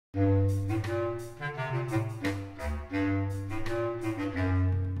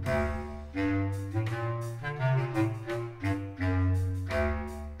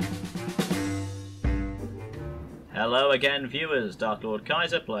Hello again, viewers. Darklord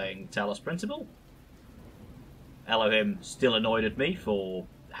Kaiser playing Talos Principal. Hello him, still annoyed at me for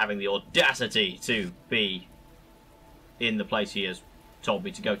having the audacity to be in the place he has told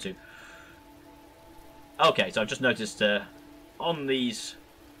me to go to. Okay, so I've just noticed on these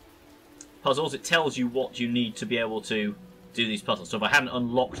puzzles it tells you what you need to be able to do these puzzles. So if I hadn't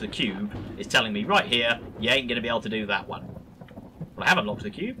unlocked the cube, it's telling me right here, you ain't going to be able to do that one. But I have unlocked the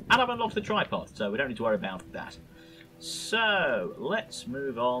cube, and I've unlocked the tripod, so we don't need to worry about that. So, let's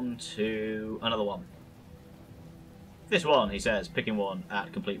move on to another one. This one, he says, picking one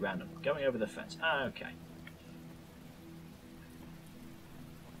at complete random. Going over the fence. Okay.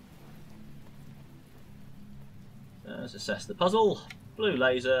 Let's assess the puzzle. Blue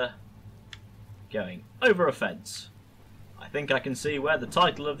laser. Going over a fence. I think I can see where the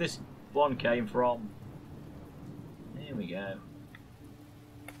title of this one came from. Here we go.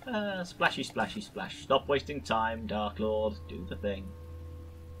 Splashy, splashy, splash. Stop wasting time, Darklord. Do the thing.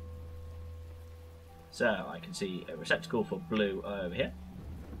 So, I can see a receptacle for blue over here.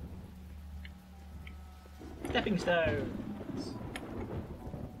 Stepping stones.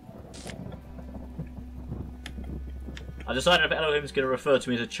 I decided if Elohim's going to refer to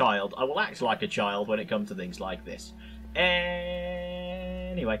me as a child, I will act like a child when it comes to things like this.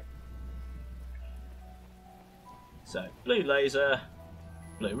 Anyway. So, blue laser,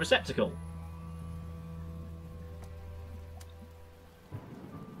 blue receptacle.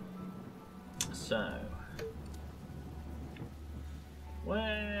 So,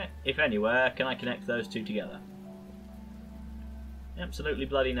 where, if anywhere, can I connect those two together? Absolutely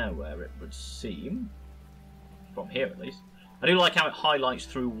bloody nowhere, it would seem. From here, at least. I do like how it highlights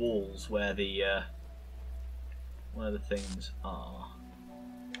through walls where the things are.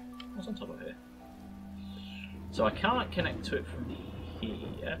 What's on top of here? So I can't connect to it from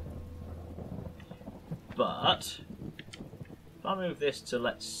here. But if I move this to,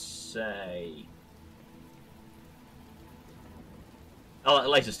 let's say, oh, the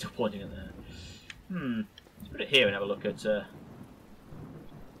laser's still pointing at there. Let's put it here and have a look at.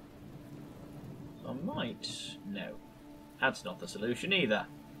 I might. No, that's not the solution either.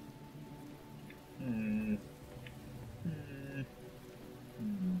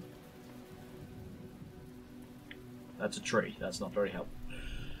 That's a tree. That's not very helpful.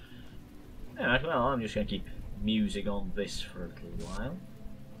 Alright, well, I'm just going to keep musing on this for a little while.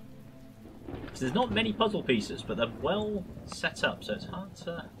 So there's not many puzzle pieces, but they're well set up, so it's hard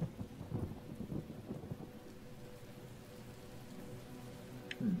to.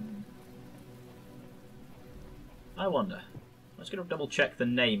 I wonder. Let's go double check the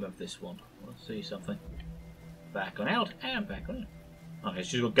name of this one. Let's see something. Back on out and back on in. Okay, it's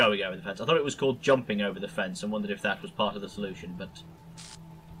just going over the fence. I thought it was called jumping over the fence and wondered if that was part of the solution, but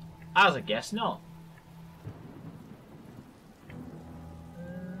as I guess not.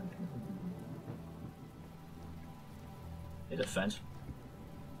 Here's a fence.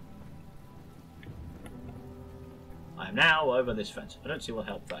 I am now over this fence. I don't see what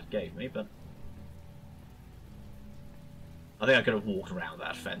help that gave me, but I think I could have walked around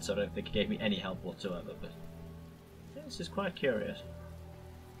that fence. I don't think it gave me any help whatsoever, but yeah, this is quite curious.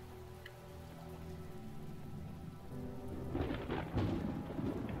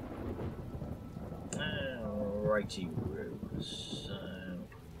 Righty-roo. So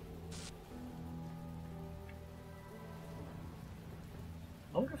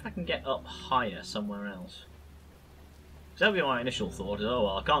I wonder if I can get up higher somewhere else. Because that would be my initial thought, is, oh,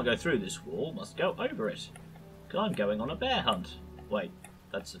 well, I can't go through this wall, must go over it. Because I'm going on a bear hunt. Wait,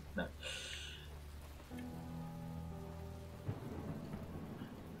 that's no.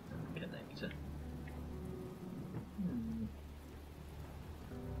 Connector.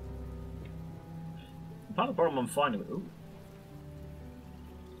 Part of the problem I'm finding with. Ooh.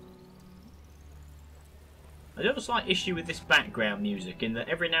 I do have a slight issue with this background music in that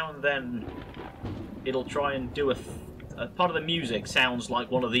every now and then it'll try and do a part of the music sounds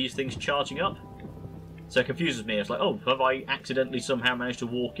like one of these things charging up. So it confuses me. It's like, oh, have I accidentally somehow managed to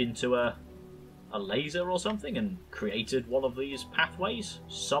walk into a laser or something and created one of these pathways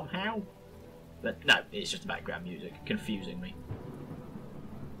somehow? But no, it's just the background music confusing me.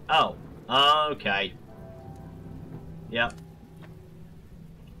 Oh, okay. Yep.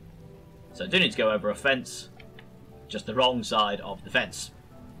 So I do need to go over a fence, just the wrong side of the fence.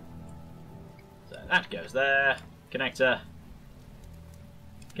 So that goes there. Connector.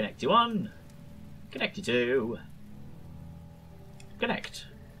 Connecty 1. Connecty 2. Connect.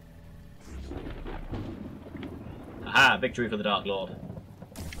 Aha, victory for the Darklord.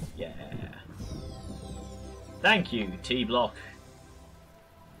 Yeah. Thank you, T-Block.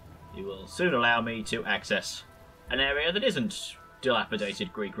 You will soon allow me to access an area that isn't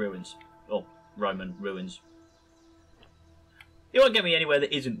dilapidated Greek ruins. Or Roman ruins. You won't get me anywhere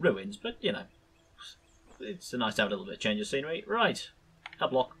that isn't ruins, but, you know. It's nice to have a little bit of change of scenery. Right. A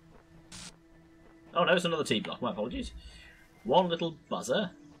block. Oh no, it's another T block. My apologies. One little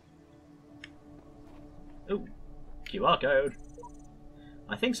buzzer. Ooh. QR code.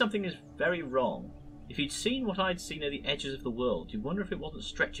 I think something is very wrong. If you'd seen what I'd seen at the edges of the world, you'd wonder if it wasn't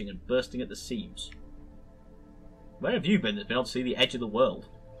stretching and bursting at the seams. Where have you been that's been able to see the edge of the world?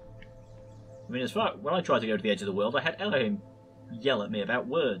 I mean, when I tried to go to the edge of the world, I had Elohim yell at me about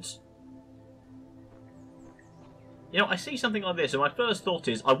words. You know, I see something like this, and my first thought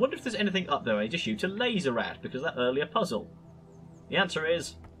is, I wonder if there's anything up there I need to shoot a laser at, because of that earlier puzzle. The answer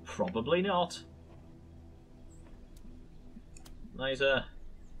is, probably not. Laser.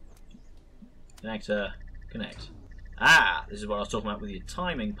 Connector. Connect. Ah! This is what I was talking about with your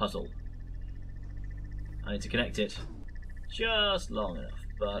timing puzzle. I need to connect it just long enough,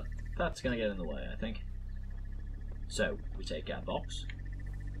 but that's going to get in the way, I think. So, we take our box.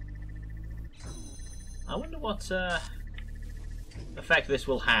 I wonder what effect this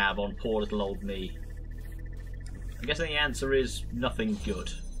will have on poor little old me. I'm guessing the answer is nothing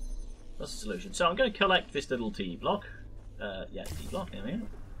good. That's the solution. So I'm going to collect this little T block. Yeah, T block, there we go.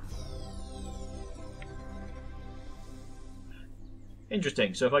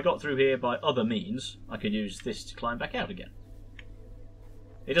 Interesting, so if I got through here by other means, I could use this to climb back out again.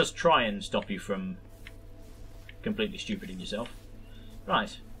 It does try and stop you from completely stupiding yourself.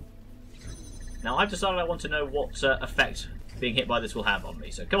 Right. Now I've decided I want to know what effect being hit by this will have on me,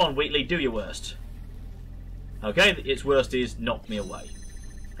 so come on Wheatley, do your worst. Okay, its worst is knock me away.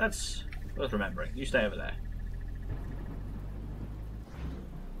 That's worth remembering. You stay over there.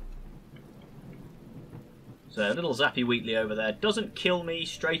 So little zappy Wheatley over there doesn't kill me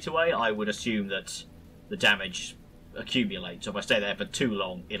straight away. I would assume that the damage accumulates. So if I stay there for too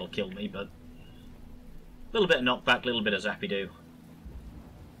long, it'll kill me, but a little bit of knockback, a little bit of zappy do.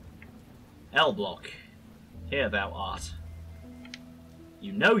 L block. Here thou art.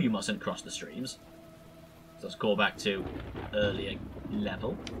 You know you mustn't cross the streams. So let's call back to earlier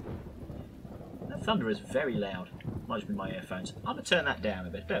level. That thunder is very loud. Might just be my earphones. I'm going to turn that down a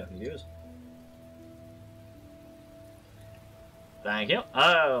bit. Bear with me, viewers. Thank you.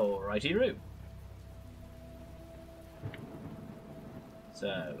 Oh, righty-roo.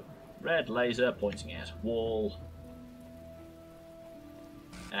 So, red laser pointing at wall.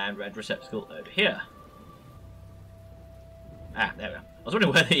 And red receptacle over here. Ah, there we go. I was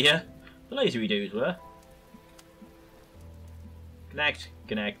wondering where the lasery dudes were. Connect,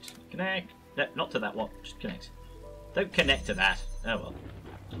 connect, connect. No, not to that one. Just connect. Don't connect to that. Oh well.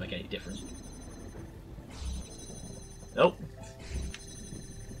 Doesn't make any difference. Nope.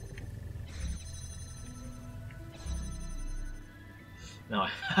 Now I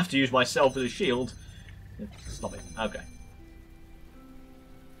have to use myself as a shield. Stop it. Okay.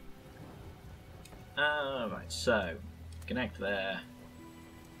 Alright, so connect there.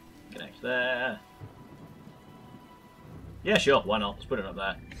 Connect there. Yeah, sure, why not? Let's put it up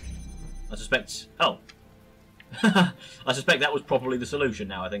there. I suspect... Oh. I suspect that was probably the solution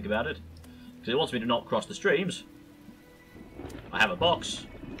now I think about it. Because it wants me to not cross the streams. I have a box.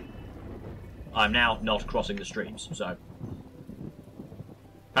 I'm now not crossing the streams, so...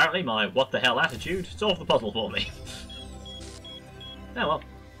 Apparently my what the hell attitude solved the puzzle for me. Oh well.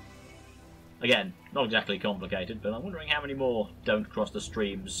 Again, not exactly complicated, but I'm wondering how many more don't cross the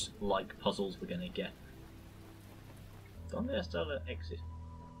streams like puzzles we're going to get. Don't there still an exit?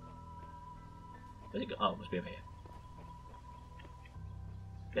 Where's it go? Oh, it must be over here.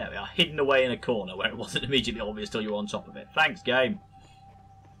 There we are, hidden away in a corner where it wasn't immediately obvious till you were on top of it. Thanks, game.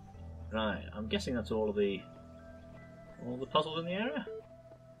 Right, I'm guessing that's all the puzzles in the area.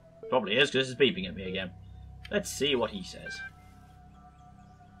 Probably is, because this is beeping at me again. Let's see what he says.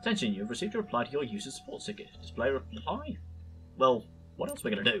 Attention, you've received a reply to your user support ticket. Display reply? Well, what else are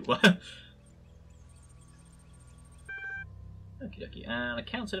we going to do? Okie dokie. An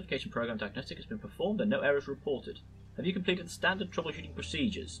account certification program diagnostic has been performed and no errors reported. Have you completed the standard troubleshooting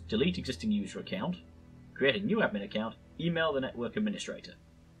procedures? Delete existing user account. Create a new admin account. Email the network administrator.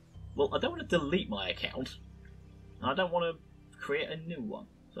 Well, I don't want to delete my account. And I don't want to create a new one.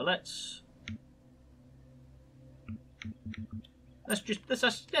 So let's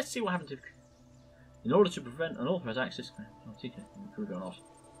see what happens if, in order to prevent unauthorized access. Or not.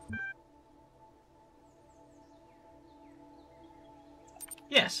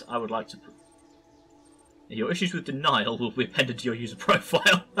 Yes, I would like to. Your issues with denial will be appended to your user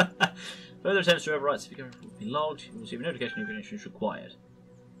profile. Further attempts to overwrite certificate will be logged. You will receive a notification if your issue is required.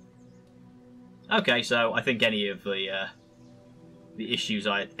 Okay, so I think any of the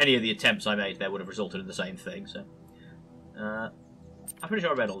any of the attempts I made there would have resulted in the same thing. So, I'm pretty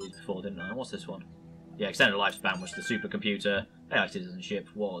sure I read all these before, didn't I? What's this one? Yeah, extended lifespan was the supercomputer. AI citizenship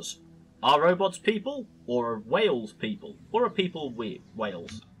was: are robots people, or are whales people, or are people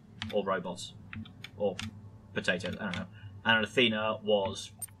whales, or robots, or potatoes? I don't know. And Athena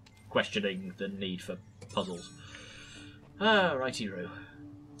was questioning the need for puzzles. Righty-roo.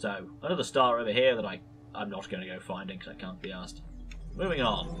 So, another star over here that I'm not going to go finding because I can't be asked. Moving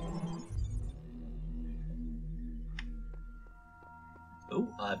on. Oh,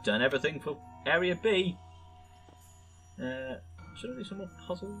 I've done everything for Area B. Should I do some more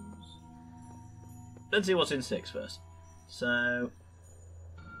puzzles? Let's see what's in 6 first. So,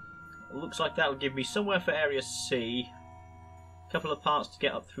 it looks like that'll give me somewhere for Area C. A couple of parts to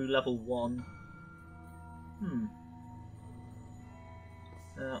get up through level 1.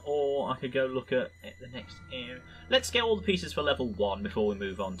 Or I could go look at the next area. Let's get all the pieces for level 1 before we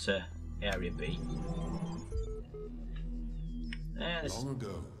move on to Area B. Long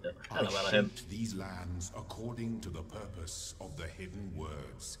ago, I shaped these lands according to the purpose of the hidden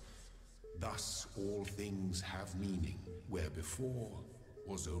words. Thus all things have meaning, where before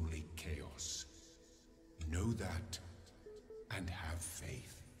was only chaos. Know that, and have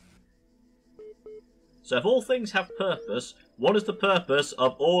faith. So if all things have purpose, what is the purpose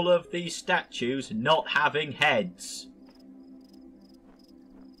of all of these statues not having heads?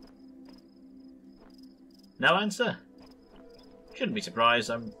 No answer? Shouldn't be surprised,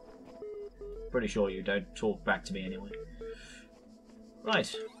 I'm pretty sure you don't talk back to me anyway.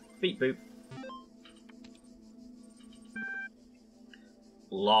 Right, beep boop.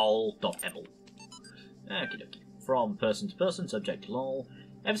 lol.ebel. Okie dokie. From person to person, subject lol.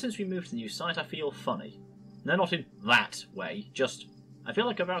 Ever since we moved to the new site, I feel funny. No, not in that way, just I feel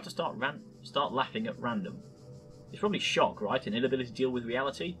like I'm about to start laughing at random. It's probably shock, right? An inability to deal with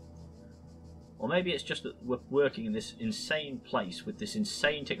reality? Or maybe it's just that we're working in this insane place with this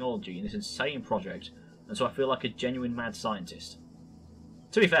insane technology and this insane project, and so I feel like a genuine mad scientist.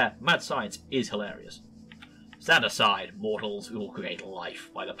 To be fair, mad science is hilarious. Stand aside, mortals who will create life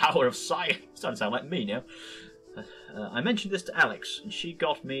by the power of science. Starting to sound like me now. I mentioned this to Alex, and she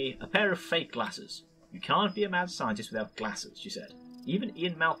got me a pair of fake glasses. You can't be a mad scientist without glasses, she said. Even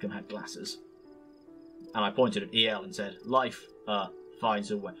Ian Malcolm had glasses. And I pointed at EL and said, life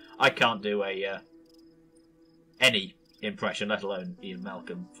finds a way. I can't do any impression, let alone Ian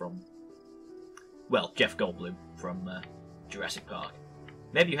Malcolm from, well, Jeff Goldblum from Jurassic Park.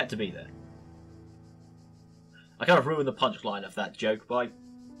 Maybe you had to be there. I kind of ruined the punchline of that joke by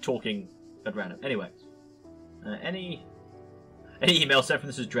talking at random. Anyway, any emails sent from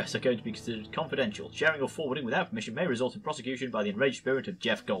this address are going to be considered confidential. Sharing or forwarding without permission may result in prosecution by the enraged spirit of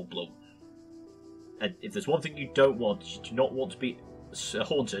Jeff Goldblum. And if there's one thing you don't want, you do not want to be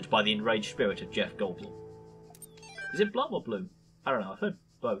haunted by the enraged spirit of Jeff Goldblum. Is it Blum or Bloom? I don't know, I've heard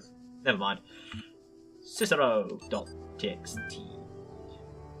both. Never mind. Cicero.txt.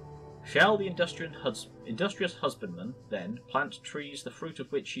 Shall the industrious husbandman, then, plant trees the fruit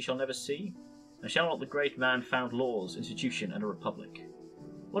of which he shall never see? And shall not the great man found laws, institution, and a republic?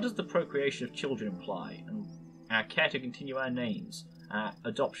 What does the procreation of children imply, and our care to continue our names, our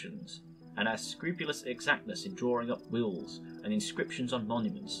adoptions, and our scrupulous exactness in drawing up wills and inscriptions on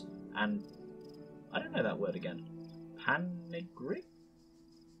monuments, and I don't know that word again. Panegyric?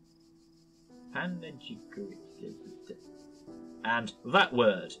 Panegyric. And that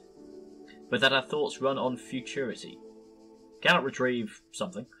word. But that our thoughts run on futurity. Cannot retrieve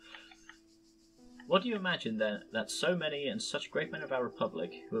something. What do you imagine, then, that so many and such great men of our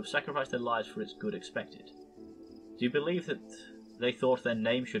republic, who have sacrificed their lives for its good, expected? Do you believe that they thought their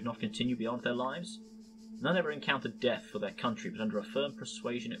name should not continue beyond their lives? None ever encountered death for their country, but under a firm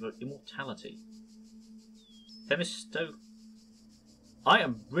persuasion of immortality. I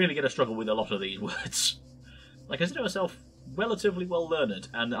am really going to struggle with a lot of these words. I consider myself relatively well learned,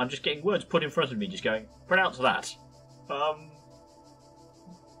 and I'm just getting words put in front of me, just going, pronounce that.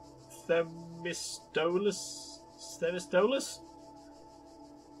 Themistolus?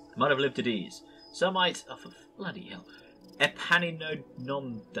 Might have lived at ease. Some might, oh for bloody hell, Epaminondas.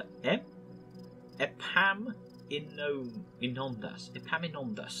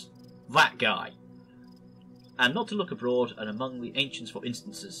 That guy. And not to look abroad and among the ancients for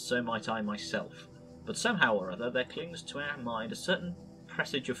instances, so might I myself. But somehow or other there clings to our mind a certain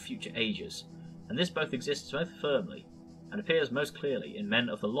presage of future ages, and this both exists most firmly, and appears most clearly in men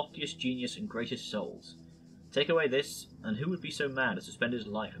of the loftiest genius and greatest souls. Take away this, and who would be so mad as to spend his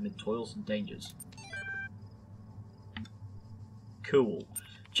life amid toils and dangers? Cool.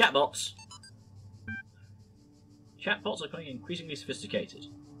 Chatbots. Chatbots are becoming increasingly sophisticated.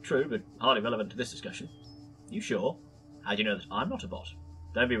 True, but hardly relevant to this discussion. You sure? How do you know that I'm not a bot?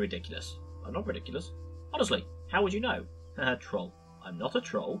 Don't be ridiculous. I'm not ridiculous. Honestly, how would you know? Troll. I'm not a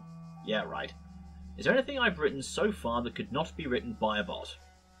troll? Yeah, right. Is there anything I've written so far that could not be written by a bot?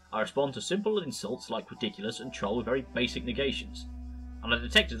 I respond to simple insults like ridiculous and troll with very basic negations. And I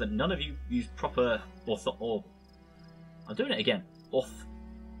detected that none of you use proper I'm doing it again.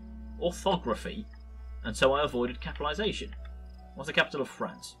 Orthography, and so I avoided capitalisation. What's the capital of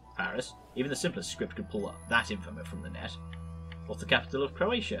France? Paris. Even the simplest script could pull that info from the net. What's the capital of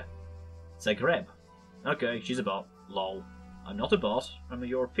Croatia? Zagreb. Okay, she's a bot. Lol. I'm not a bot, I'm a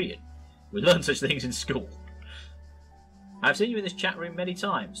European. We learn such things in school. I've seen you in this chat room many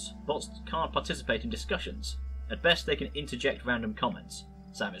times. Bots can't participate in discussions. At best, they can interject random comments.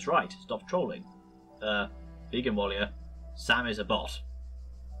 Sam is right. Stop trolling. Vegan Warrior. Sam is a bot.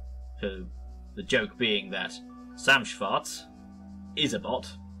 Who, the joke being that Sam Schwartz is a bot,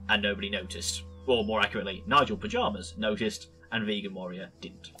 and nobody noticed. Or more accurately, Nigel Pyjamas noticed, and Vegan Warrior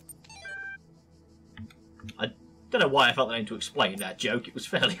didn't. I don't know why I felt the need to explain that joke. It was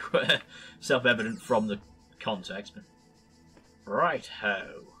fairly self-evident from the context. But...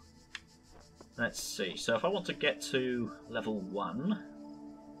 Right-ho. Let's see. So if I want to get to level 1...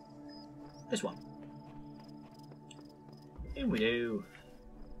 This one. In we do.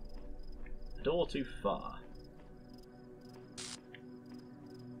 A door too far.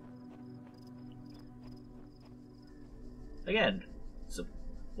 Again, so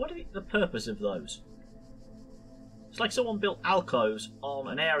what is the purpose of those? It's like someone built alcoves on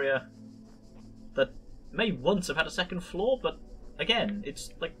an area that may once have had a second floor, but again, it's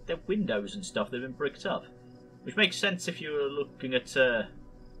like they're windows and stuff that have been bricked up. Which makes sense if you're looking at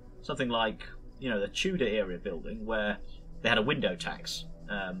something like, you know, the Tudor era building where they had a window tax.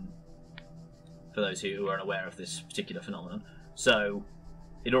 For those who are unaware of this particular phenomenon. So,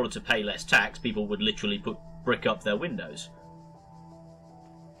 in order to pay less tax, people would literally brick up their windows.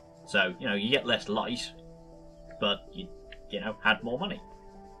 So, you know, you get less light, but you know, had more money.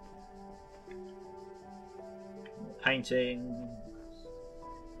 More painting.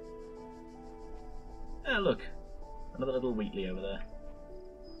 Ah, look, another little Wheatley over there.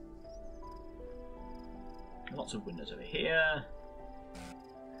 Lots of windows over here.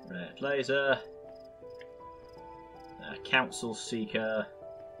 Red laser. Council seeker.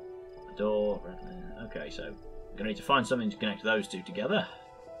 A door. Red laser. Okay, so I'm going to need to find something to connect those two together.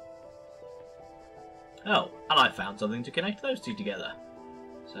 Oh, and I found something to connect those two together.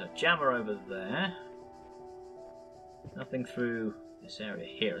 So jammer over there. Nothing through this area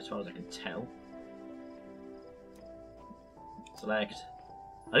here as far as I can tell. Select.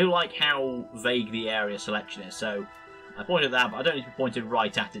 I do like how vague the area selection is, so I pointed at that, but I don't need to be pointed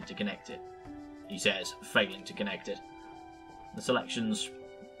right at it to connect it. He says, failing to connect it. The selection's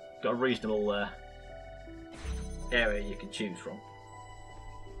got a reasonable area you can choose from.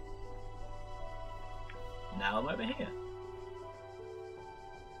 Now I'm over here.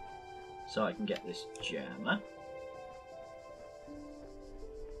 So I can get this jammer.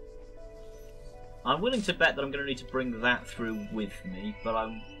 I'm willing to bet that I'm going to need to bring that through with me, but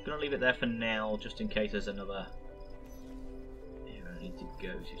I'm going to leave it there for now, just in case there's another area I need to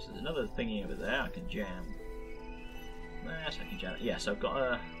go to. So there's another thingy over there I can jam. Yes, I can jam it. Yes, I've got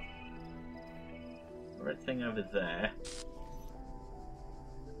a red thing over there.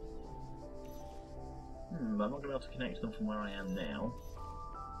 But I'm not going to be able to connect them from where I am now.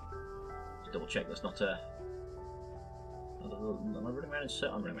 Just double check that's not a... Am I running around in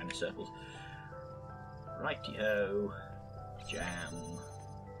circles? I'm running around in circles. Righty-ho. Jam.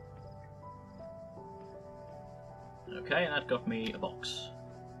 Okay, and that got me a box.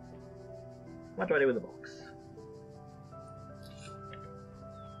 What do I do with the box?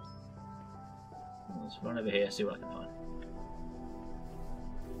 Let's run over here, see what I can find.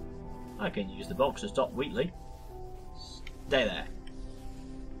 I can use the box to stop Wheatley. Stay there.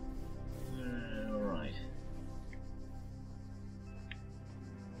 Alright.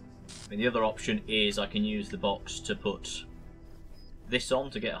 I mean, the other option is I can use the box to put this on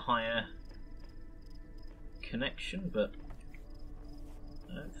to get a higher connection, but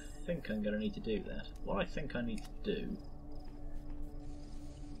I don't think I'm going to need to do that. What I think I need to do,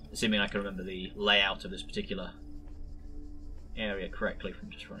 assuming I can remember the layout of this particular area correctly from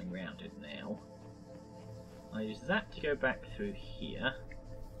just running around it now, I use that to go back through here.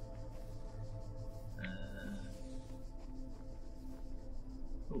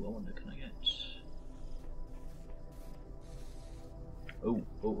 Oh, I wonder, can I get...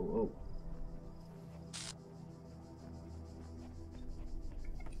 Oh.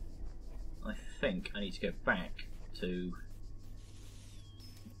 I think I need to go back to...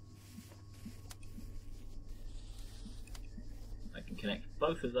 I can connect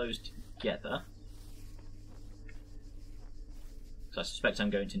both of those together. So I suspect I'm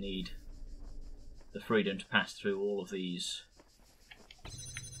going to need the freedom to pass through all of these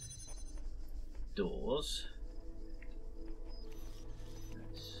doors.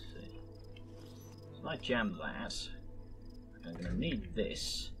 Let's see. So I jam that. I'm going to need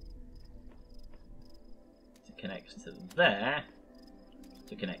this to connect to there,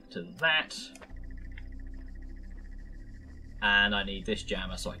 to connect to that, and I need this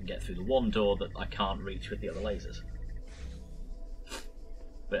jammer so I can get through the one door that I can't reach with the other lasers.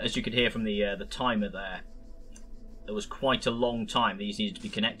 But as you could hear from the timer there was quite a long time these needed to be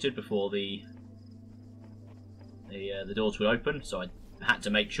connected before the doors would open, so I had to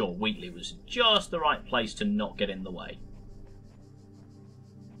make sure Wheatley was just the right place to not get in the way.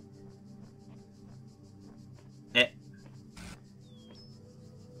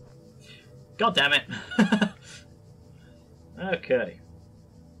 God damn it! Okay.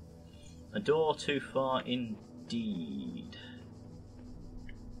 A door too far indeed.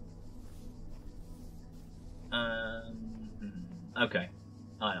 Okay.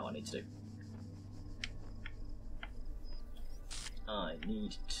 I know what I need to do. I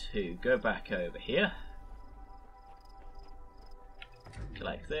need to go back over here.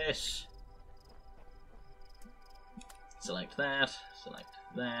 Collect this. Select that. Select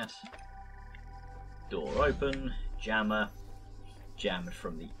that. Door open. Jammer. Jammer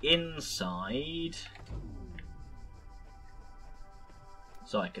from the inside.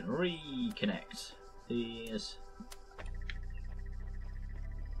 So I can reconnect these.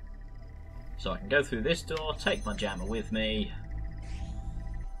 So I can go through this door, take my jammer with me,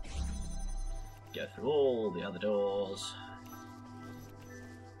 go through all the other doors,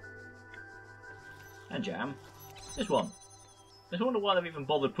 and jam this one. I just wonder why they've even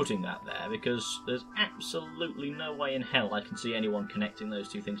bothered putting that there, because there's absolutely no way in hell I can see anyone connecting those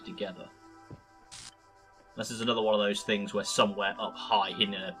two things together. Unless there's another one of those things where somewhere up high,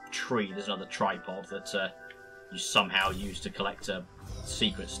 hidden in a tree, there's another tripod that you somehow use to collect a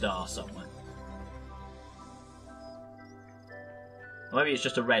secret star somewhere. Or maybe it's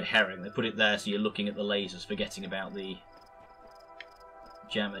just a red herring. They put it there so you're looking at the lasers, forgetting about the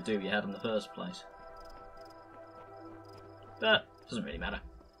jammer you had in the first place. But it doesn't really matter.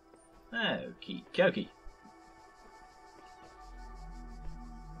 Okie dokie.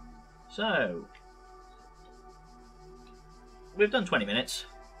 So we've done 20 minutes,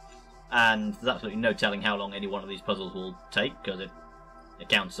 and there's absolutely no telling how long any one of these puzzles will take, because it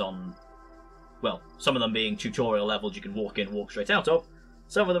counts on, well, some of them being tutorial levels you can walk in, walk straight out of.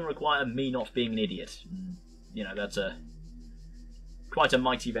 Some of them require me not being an idiot. You know, that's quite a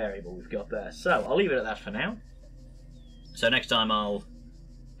mighty variable we've got there. So I'll leave it at that for now. So next time I'll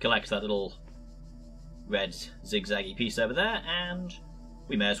collect that little red zigzaggy piece over there, and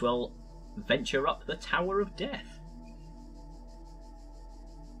we may as well venture up the Tower of Death.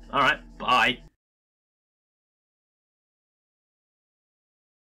 Alright, bye.